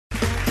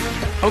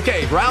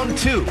Okay, round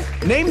two.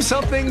 Name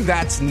something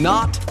that's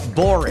not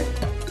boring.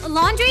 A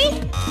laundry?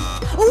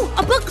 Ooh,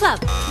 a book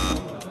club.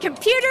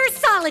 Computer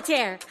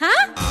solitaire,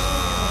 huh?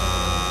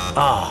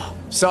 Ah,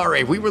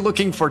 sorry, we were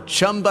looking for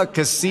Chumba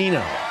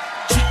Casino.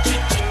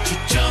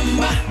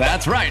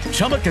 That's right,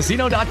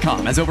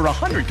 ChumbaCasino.com has over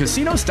 100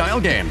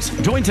 casino-style games.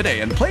 Join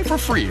today and play for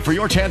free for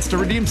your chance to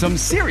redeem some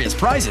serious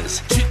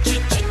prizes.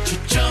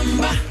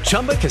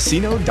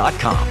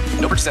 ChumbaCasino.com.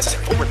 No purchase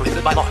necessary. Void where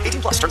prohibited by law.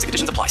 18 plus. Terms and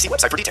conditions apply. See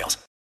website for details.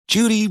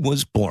 Judy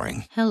was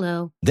boring.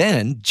 Hello.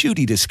 Then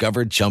Judy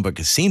discovered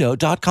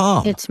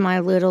ChumbaCasino.com. It's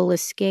my little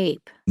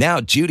escape. Now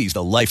Judy's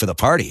the life of the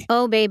party.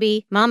 Oh,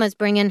 baby, mama's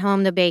bringing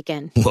home the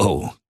bacon.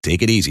 Whoa,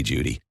 take it easy,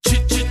 Judy.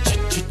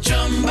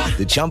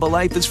 The Chumba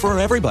life is for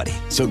everybody.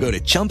 So go to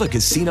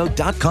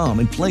ChumbaCasino.com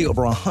and play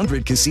over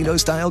 100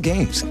 casino-style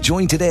games.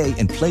 Join today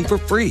and play for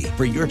free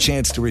for your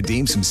chance to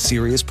redeem some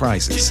serious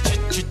prizes.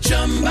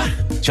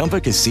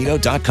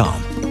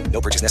 ChumbaCasino.com. No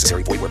purchase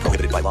necessary. Void where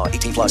prohibited by law.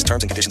 18 plus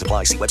terms and conditions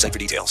apply. See website for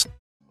details.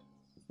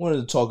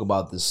 Wanted to talk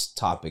about this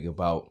topic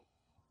about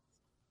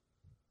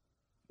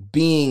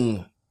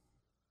being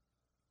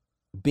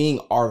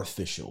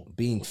artificial,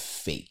 being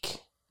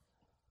fake.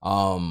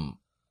 I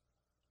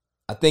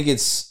think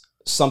it's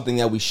something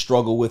that we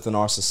struggle with in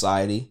our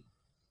society,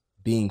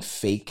 being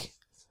fake.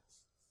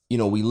 You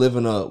know, we live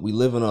in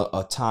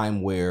a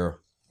time where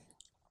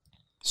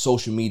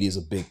social media is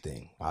a big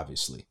thing,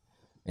 obviously,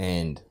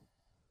 and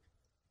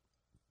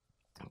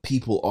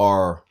people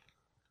are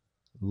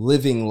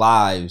living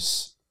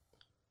lives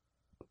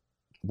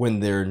when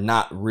they're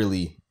not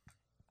really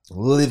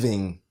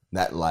living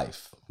that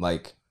life.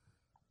 Like,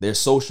 their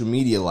social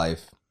media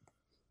life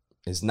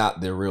is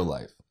not their real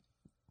life.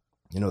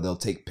 You know, they'll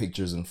take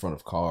pictures in front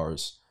of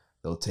cars.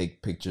 They'll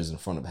take pictures in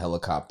front of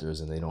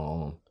helicopters, and they don't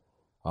own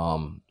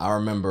them. I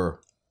remember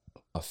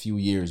a few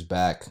years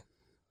back,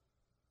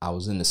 I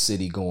was in the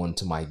city going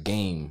to my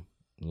game,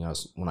 you know,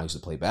 when I used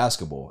to play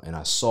basketball, and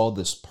I saw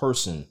this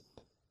person,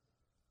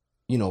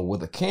 you know,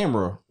 with a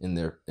camera in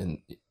their,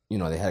 and you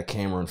know, they had a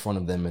camera in front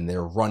of them, and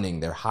they're running,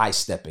 they're high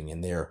stepping,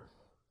 and they're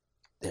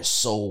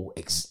so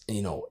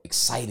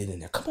excited,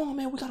 and they're, come on,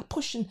 man, we gotta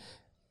push in.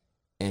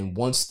 And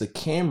once the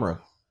camera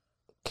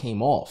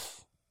came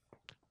off,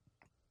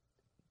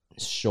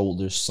 his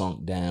shoulders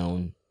sunk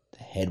down,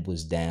 the head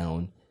was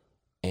down,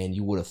 and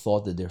you would have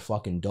thought that their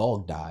fucking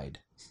dog died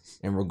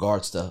in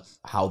regards to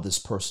how this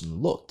person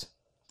looked.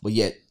 But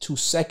yet 2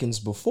 seconds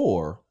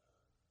before,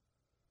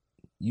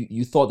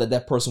 you thought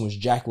that person was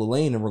Jack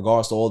LaLanne in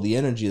regards to all the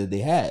energy that they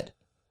had.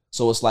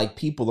 So it's like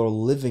people are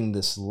living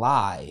this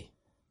lie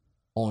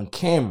on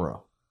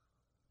camera,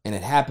 and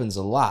it happens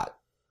a lot.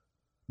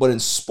 But in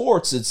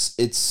sports,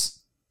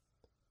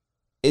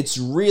 it's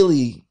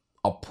really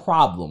a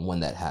problem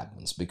when that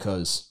happens,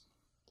 because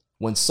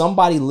when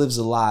somebody lives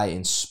a lie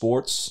in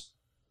sports,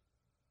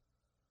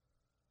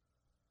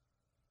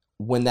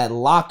 when that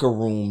locker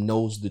room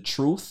knows the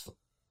truth,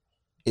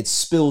 it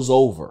spills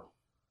over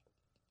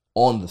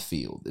on the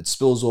field. It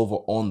spills over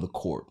on the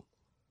court.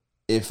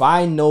 If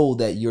I know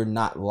that you're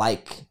not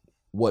like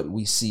what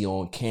we see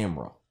on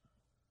camera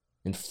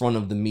in front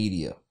of the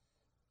media,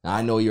 and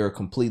I know you're a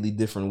completely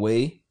different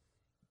way,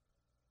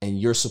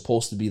 and you're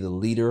supposed to be the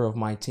leader of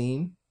my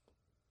team,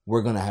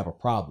 we're going to have a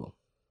problem.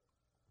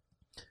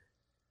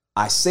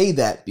 I say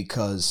that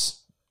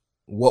because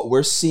what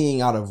we're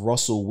seeing out of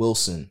Russell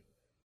Wilson.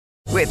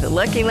 With the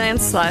Lucky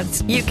Land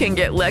Slots, you can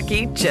get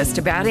lucky just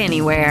about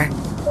anywhere.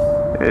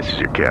 This is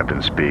your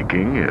captain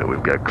speaking.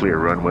 We've got clear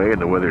runway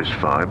and the weather's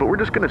fine, but we're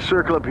just going to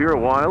circle up here a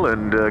while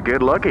and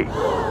get lucky.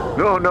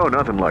 No,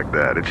 nothing like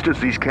that. It's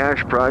just these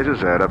cash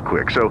prizes add up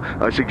quick. So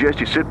I suggest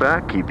you sit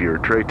back, keep your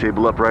tray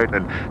table upright,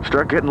 and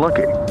start getting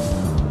lucky.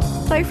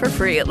 Play for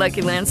free at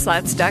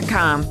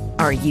LuckyLandSlots.com.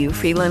 Are you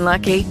feeling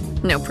lucky?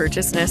 No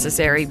purchase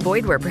necessary.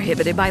 Void where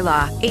prohibited by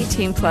law.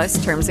 18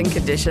 plus terms and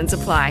conditions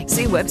apply.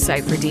 See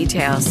website for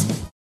details.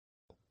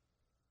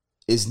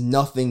 Is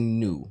nothing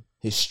new.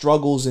 His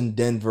struggles in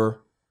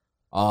Denver.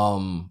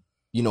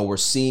 We're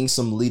seeing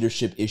some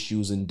leadership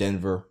issues in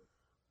Denver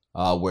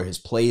where his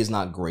play is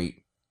not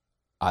great.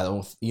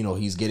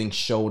 He's getting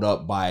showed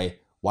up by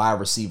wide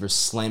receivers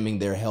slamming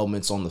their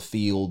helmets on the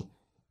field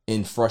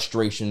in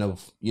frustration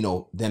of,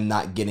 them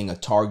not getting a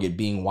target,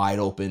 being wide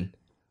open.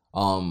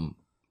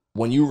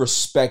 When you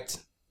respect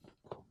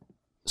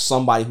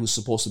somebody who's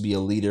supposed to be a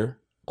leader,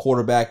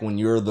 quarterback, when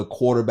you're the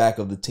quarterback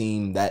of the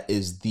team, that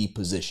is the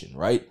position,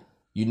 right?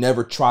 You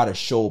never try to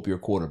show up your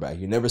quarterback.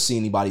 You never see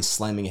anybody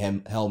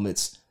slamming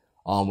helmets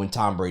when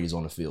Tom Brady's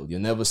on the field.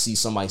 You'll never see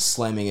somebody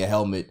slamming a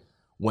helmet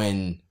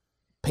when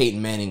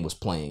Peyton Manning was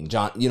playing.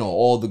 John,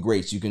 all the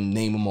greats, you can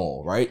name them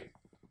all, right?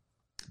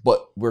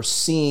 But we're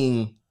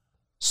seeing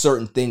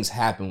certain things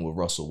happen with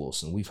Russell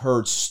Wilson. We've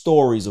heard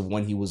stories of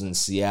when he was in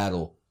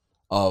Seattle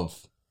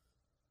of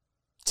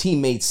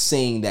teammates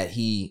saying that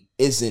he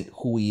isn't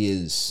who he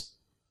is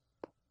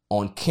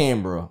on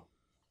camera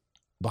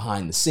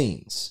behind the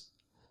scenes.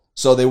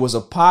 So there was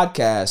a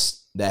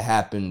podcast that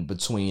happened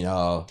between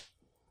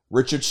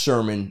Richard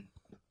Sherman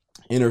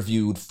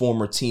interviewed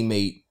former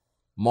teammate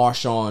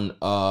Marshawn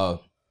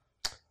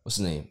what's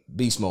his name?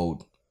 Beast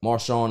Mode.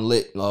 Marshawn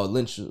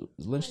Lynch.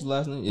 Lynch's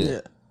last name?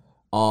 Yeah.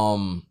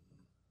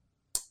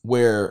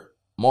 Where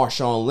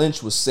Marshawn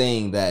Lynch was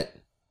saying that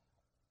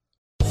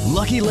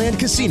Lucky Land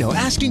Casino,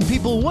 asking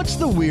people, what's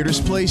the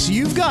weirdest place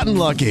you've gotten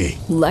lucky?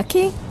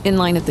 Lucky? In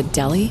line at the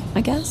deli,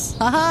 I guess?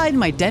 Aha, in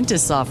my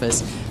dentist's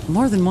office.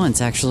 More than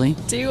once, actually.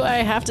 Do I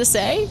have to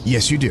say?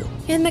 Yes, you do.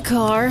 In the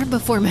car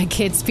before my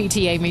kids'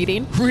 PTA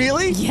meeting.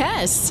 Really?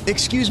 Yes.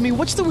 Excuse me,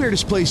 what's the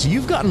weirdest place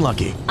you've gotten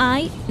lucky?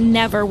 I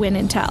never win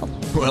and tell.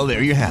 Well,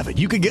 there you have it.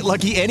 You can get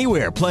lucky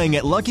anywhere, playing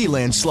at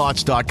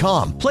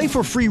LuckyLandSlots.com. Play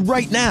for free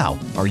right now.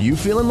 Are you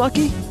feeling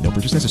lucky? No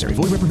purchase necessary.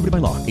 Void where prohibited by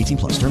law. 18+.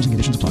 Terms and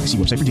conditions apply. See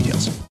website for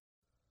details.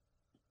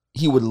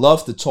 he would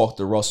love to talk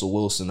to Russell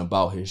Wilson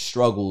about his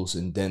struggles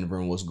in Denver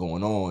and what's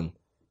going on,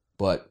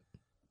 but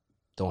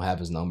don't have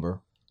his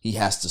number. He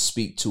has to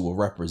speak to a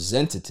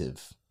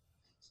representative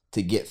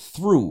to get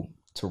through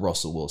to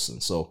Russell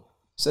Wilson. So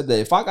said that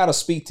if I got to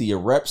speak to your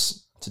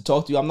reps to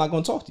talk to you, I'm not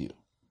going to talk to you.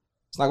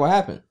 It's not going to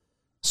happen.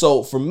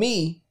 So for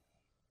me,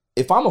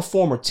 if I'm a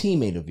former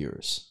teammate of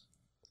yours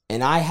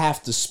and I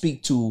have to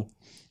speak to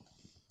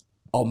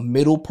a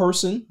middle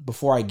person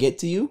before I get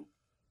to you,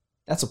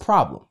 that's a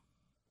problem.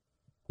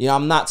 You know,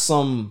 I'm not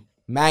some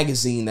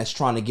magazine that's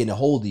trying to get a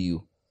hold of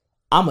you.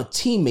 I'm a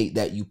teammate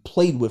that you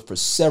played with for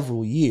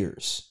several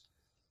years.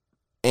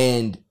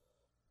 And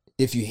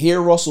if you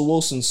hear Russell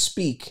Wilson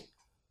speak,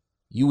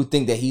 you would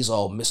think that he's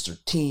all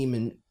Mr. Team.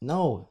 And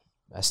no,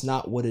 that's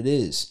not what it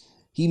is.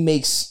 He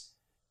makes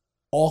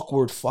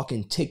awkward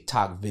fucking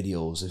TikTok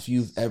videos. If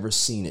you've ever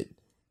seen it,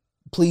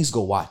 please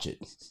go watch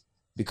it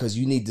because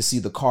you need to see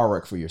the car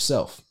wreck for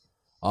yourself.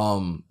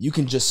 You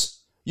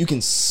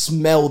can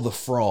smell the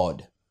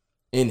fraud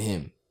in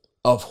him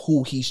of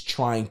who he's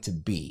trying to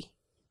be,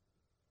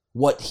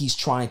 what he's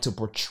trying to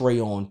portray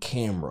on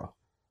camera.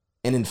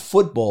 And in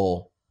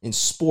football, in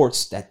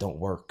sports, that don't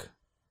work.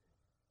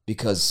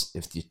 Because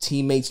if your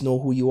teammates know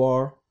who you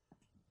are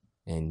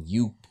and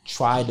you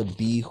try to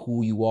be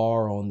who you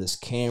are on this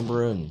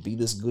camera and be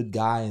this good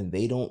guy and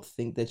they don't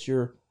think that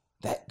you're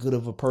that good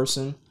of a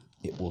person,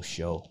 it will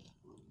show.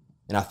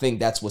 And I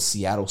think that's what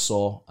Seattle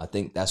saw. I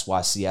think that's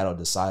why Seattle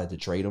decided to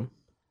trade him.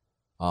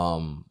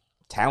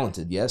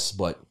 Talented, yes,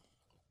 but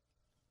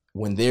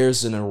when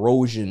there's an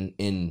erosion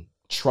in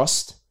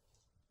trust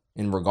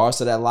in regards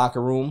to that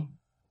locker room,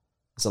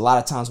 it's a lot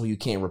of times when you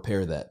can't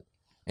repair that.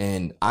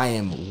 And I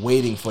am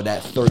waiting for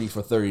that 30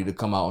 for 30 to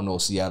come out on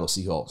those Seattle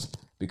Seahawks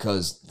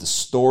because the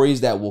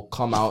stories that will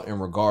come out in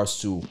regards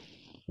to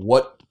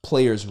what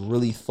players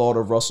really thought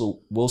of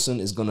Russell Wilson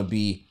is going to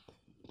be,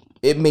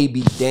 it may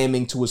be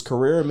damning to his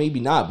career, maybe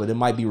not, but it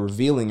might be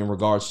revealing in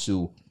regards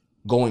to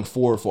going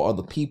forward for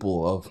other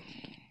people of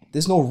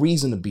there's no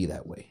reason to be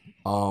that way.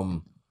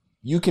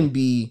 You can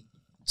be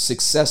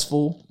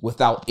successful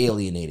without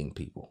alienating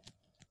people.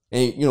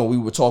 And, you know, we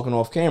were talking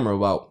off camera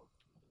about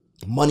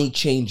money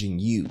changing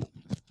you.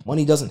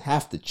 Money doesn't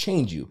have to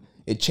change you.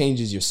 It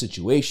changes your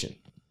situation.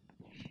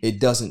 It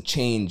doesn't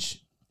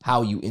change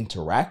how you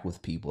interact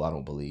with people, I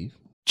don't believe.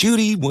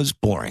 Judy was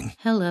boring.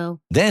 Hello.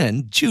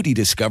 Then Judy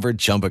discovered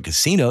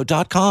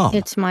ChumbaCasino.com.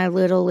 It's my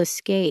little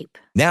escape.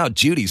 Now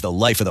Judy's the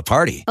life of the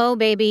party. Oh,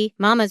 baby,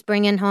 mama's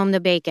bringing home the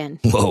bacon.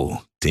 Whoa,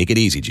 take it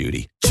easy,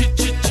 Judy.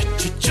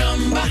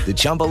 The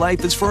Chumba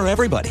life is for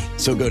everybody.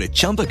 So go to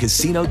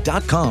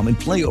ChumbaCasino.com and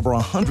play over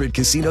 100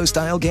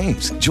 casino-style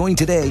games. Join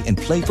today and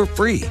play for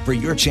free for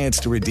your chance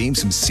to redeem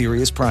some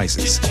serious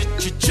prizes.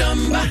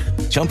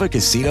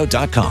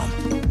 ChumbaCasino.com.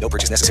 No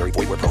purchase necessary.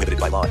 Void where prohibited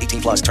by law.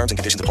 18+ terms and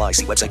conditions apply.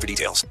 See website for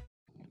details.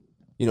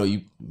 You know,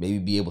 you maybe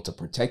be able to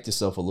protect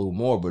yourself a little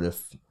more, but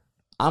if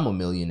I'm a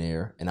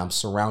millionaire and I'm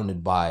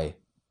surrounded by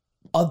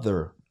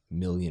other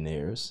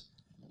millionaires,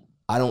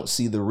 I don't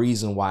see the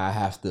reason why I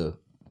have to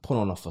put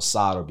on a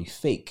facade or be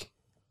fake.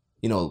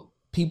 You know,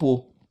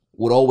 people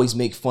would always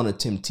make fun of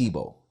Tim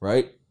Tebow,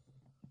 right?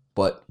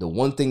 But the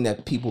one thing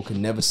that people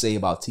can never say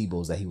about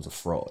Tebow is that he was a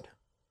fraud.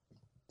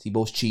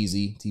 Tebow's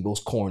cheesy, Tebow's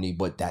corny,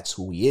 but that's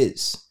who he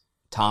is.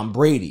 Tom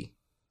Brady.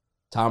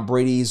 Tom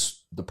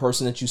Brady's the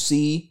person that you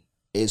see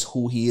is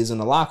who he is in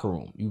the locker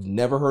room. You've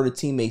never heard a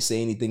teammate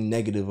say anything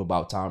negative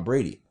about Tom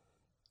Brady.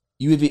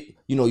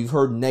 You've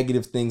heard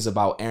negative things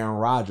about Aaron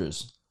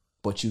Rodgers,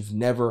 but you've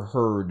never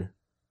heard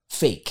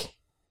fake.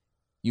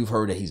 You've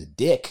heard that he's a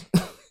dick.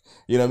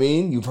 You know what I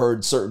mean? You've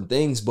heard certain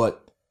things,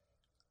 but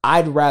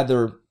I'd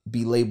rather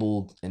be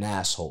labeled an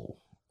asshole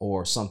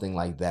or something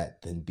like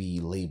that than be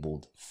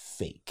labeled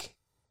fake.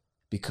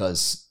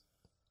 Because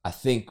I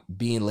think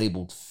being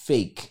labeled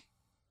fake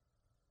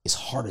is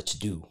harder to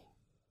do.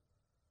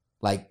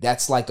 Like,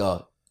 that's like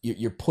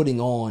you're putting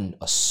on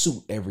a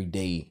suit every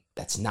day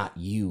that's not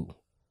you.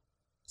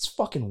 It's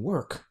fucking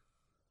work.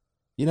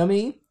 You know what I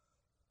mean?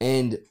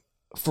 And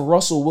for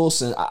Russell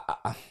Wilson,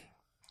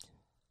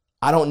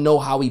 I don't know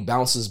how he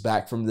bounces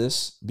back from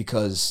this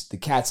because the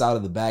cat's out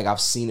of the bag.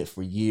 I've seen it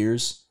for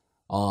years.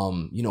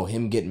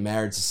 Him getting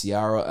married to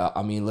Ciara.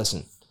 I mean,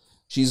 listen,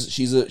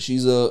 she's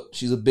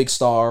a big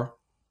star,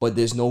 but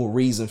there's no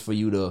reason for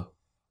you to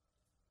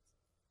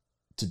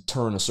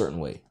turn a certain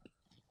way.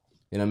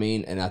 You know what I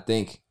mean? And I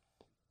think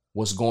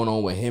what's going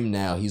on with him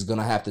now, he's going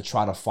to have to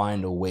try to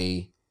find a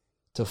way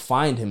to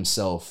find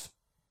himself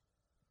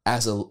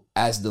as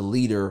the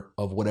leader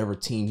of whatever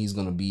team he's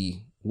going to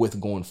be with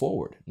going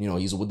forward. You know,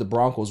 he's with the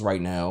Broncos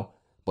right now,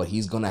 but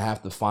he's going to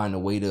have to find a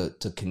way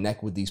to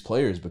connect with these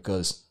players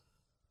because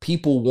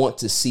people want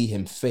to see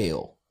him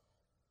fail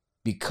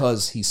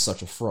because he's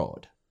such a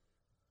fraud.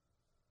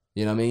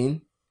 You know what I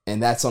mean?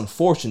 And that's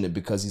unfortunate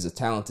because he's a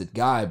talented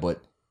guy,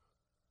 but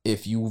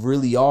if you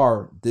really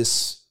are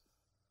this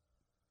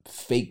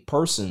fake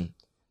person,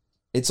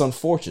 it's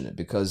unfortunate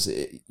because,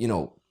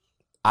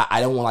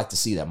 I don't like to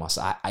see that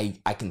myself.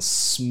 I can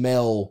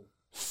smell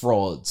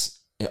frauds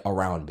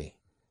around me.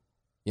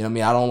 You know what I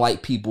mean? I don't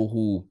like people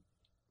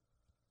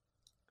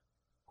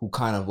who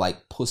kind of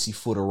like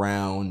pussyfoot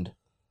around,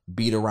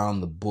 beat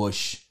around the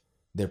bush.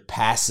 They're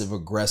passive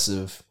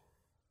aggressive.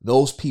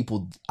 Those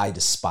people I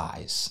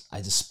despise.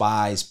 I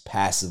despise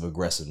passive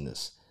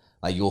aggressiveness.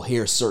 Like you'll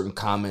hear certain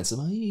comments of,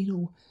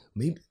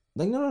 maybe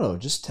like, no.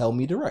 Just tell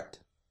me direct.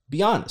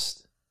 Be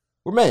honest.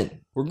 We're men.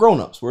 We're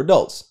grown-ups. We're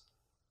adults.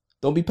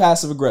 Don't be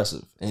passive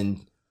aggressive.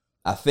 And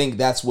I think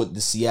that's what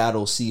the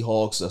Seattle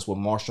Seahawks, that's what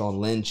Marshawn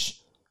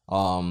Lynch,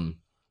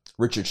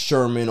 Richard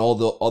Sherman, all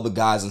the other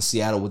guys in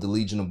Seattle with the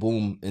Legion of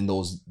Boom in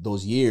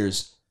those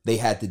years, they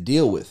had to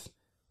deal with.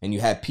 And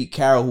you had Pete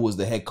Carroll, who was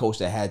the head coach,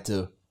 that had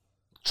to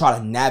try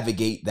to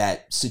navigate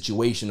that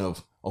situation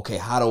of, okay,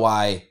 how do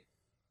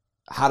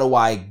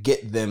I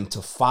get them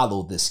to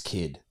follow this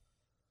kid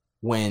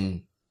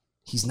when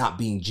he's not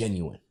being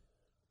genuine?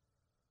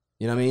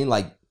 You know what I mean?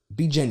 Like,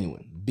 be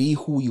genuine. Be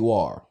who you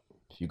are.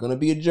 If you're going to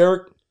be a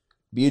jerk,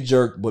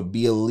 but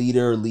be a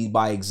leader, lead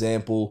by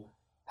example,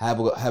 have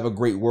a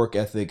great work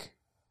ethic,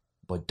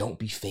 but don't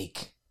be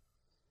fake.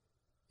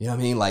 You know what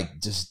I mean? Like,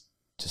 just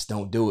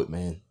don't do it,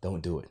 man.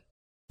 Don't do it.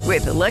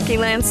 With the Lucky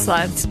Land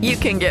Slots, you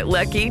can get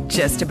lucky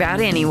just about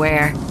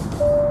anywhere.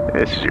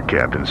 This is your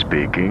captain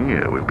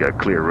speaking. We've got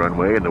clear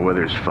runway and the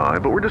weather's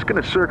fine, but we're just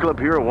going to circle up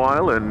here a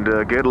while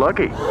and get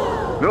lucky.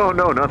 No,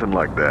 nothing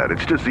like that.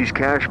 It's just these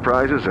cash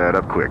prizes add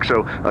up quick.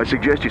 So I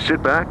suggest you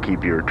sit back,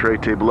 keep your tray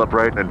table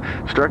upright, and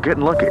start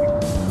getting lucky.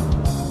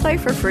 Play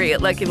for free at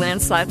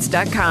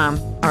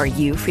LuckyLandSlots.com. Are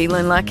you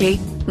feeling lucky?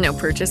 No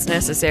purchase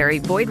necessary.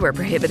 Void where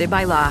prohibited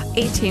by law.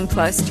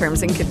 18+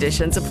 terms and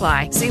conditions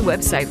apply. See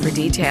website for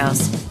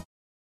details.